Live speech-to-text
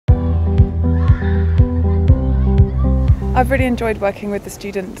I've really enjoyed working with the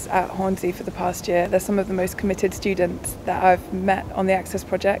students at Hornsey for the past year. They're some of the most committed students that I've met on the Access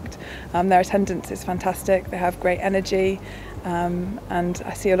project. Their attendance is fantastic, they have great energy, and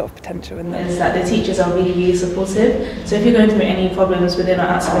I see a lot of potential in them. Is that the teachers are really supportive, so if you're going through any problems within or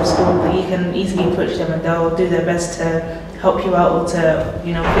outside of school, you can easily approach them and they'll do their best to help you out or to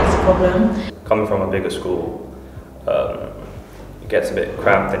fix the problem. Coming from a bigger school, it gets a bit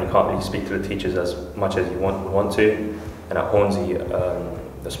cramped and you can't really speak to the teachers as much as you want to. And at Hornsey,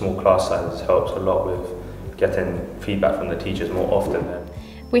 the small class size helps a lot with getting feedback from the teachers more often.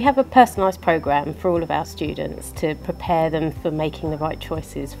 We have a personalised programme for all of our students to prepare them for making the right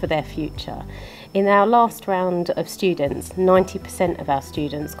choices for their future. In our last round of students, 90% of our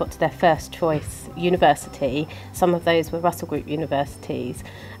students got to their first choice university. Some of those were Russell Group universities.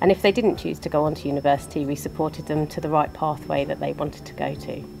 And if they didn't choose to go on to university, we supported them to the right pathway that they wanted to go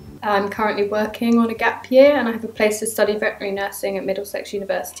to. I'm currently working on a gap year and I have a place to study veterinary nursing at Middlesex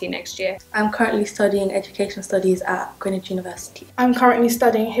University next year. I'm currently studying education studies at Greenwich University. I'm currently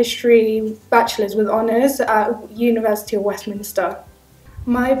studying history bachelor's with honours at University of Westminster.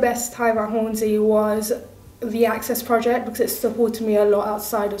 My best time at Hornsey was the Access project because it supported me a lot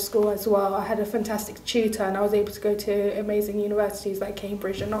outside of school as well. I had a fantastic tutor and I was able to go to amazing universities like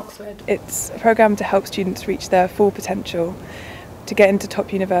Cambridge and Oxford. It's a programme to help students reach their full potential, to get into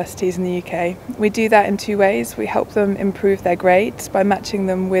top universities in the UK. We do that in two ways. We help them improve their grades by matching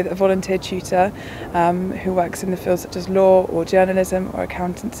them with a volunteer tutor who works in the fields such as law or journalism or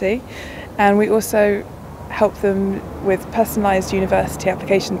accountancy. And we also help them with personalised university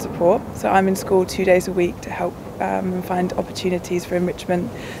application support. So I'm in school 2 days a week to help find opportunities for enrichment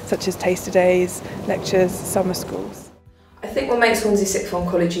such as taster days, lectures, summer schools. I think what makes Hornsey Sixth Form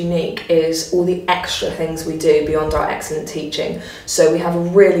College unique is all the extra things we do beyond our excellent teaching. So we have a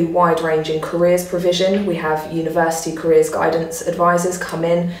really wide-ranging careers provision. We have university careers guidance advisors come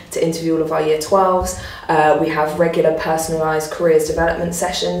in to interview all of our Year 12s. We have regular personalised careers development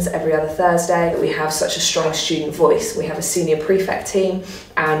sessions every other Thursday. We have such a strong student voice. We have a senior prefect team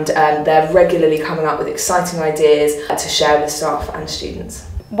and they're regularly coming up with exciting ideas to share with staff and students.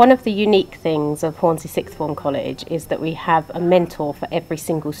 One of the unique things of Hornsey Sixth Form College is that we have a mentor for every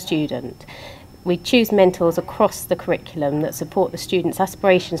single student. We choose mentors across the curriculum that support the students'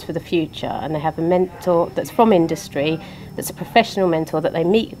 aspirations for the future, and they have a mentor that's from industry, that's a professional mentor that they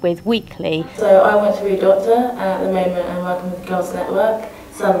meet with weekly. So I want to be a doctor and at the moment I'm working with the Girls Network,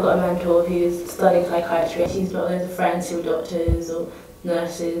 so I've got a mentor who's studying psychiatry. She's got loads of friends who are doctors or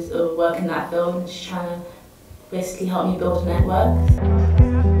nurses or work in that field, and she's trying to basically help me build a network.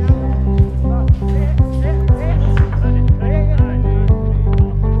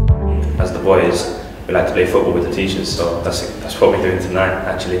 As the boys, we like to play football with the teachers, so that's what we're doing tonight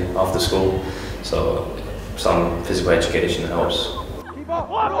actually after school. So some physical education helps.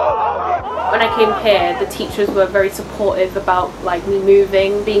 When I came here, the teachers were very supportive about me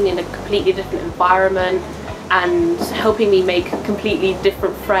moving, being in a completely different environment and helping me make completely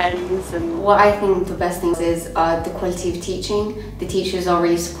different friends. And what I think the best thing is the quality of teaching. The teachers are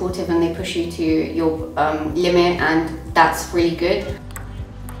really supportive and they push you to your limit, and that's really good.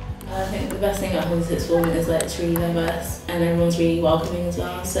 I think the best thing about Hornsey Sixth Form is that it's really diverse and everyone's really welcoming as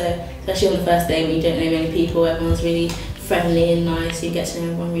well. So especially on the first day when you don't know many people, everyone's really friendly and nice. You get to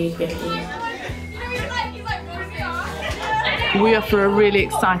know everyone really quickly. We offer a really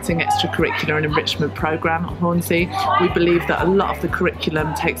exciting extracurricular and enrichment programme at Hornsey. We believe that a lot of the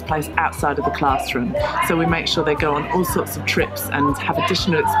curriculum takes place outside of the classroom, so we make sure they go on all sorts of trips and have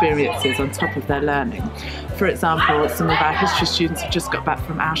additional experiences on top of their learning. For example, some of our history students have just got back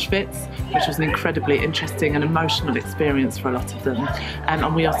from Auschwitz, which was an incredibly interesting and emotional experience for a lot of them.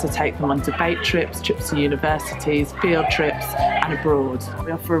 And we also take them on debate trips to universities, field trips and abroad.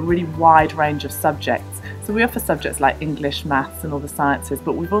 We offer a really wide range of subjects. So we offer subjects like English, maths and all the sciences,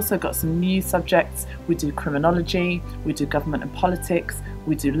 but we've also got some new subjects. We do criminology, we do government and politics,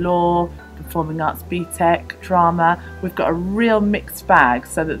 we do law, performing arts, BTEC, drama. We've got a real mixed bag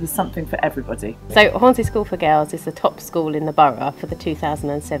so that there's something for everybody. So Hornsey School for Girls is the top school in the borough for the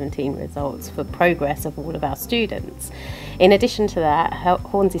 2017 results for progress of all of our students. In addition to that,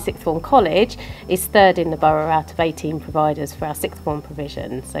 Hornsey Sixth Form College is third in the borough out of 18 providers for our sixth form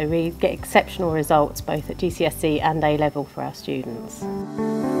provision. So we get exceptional results both at GCSE and A-level for our students.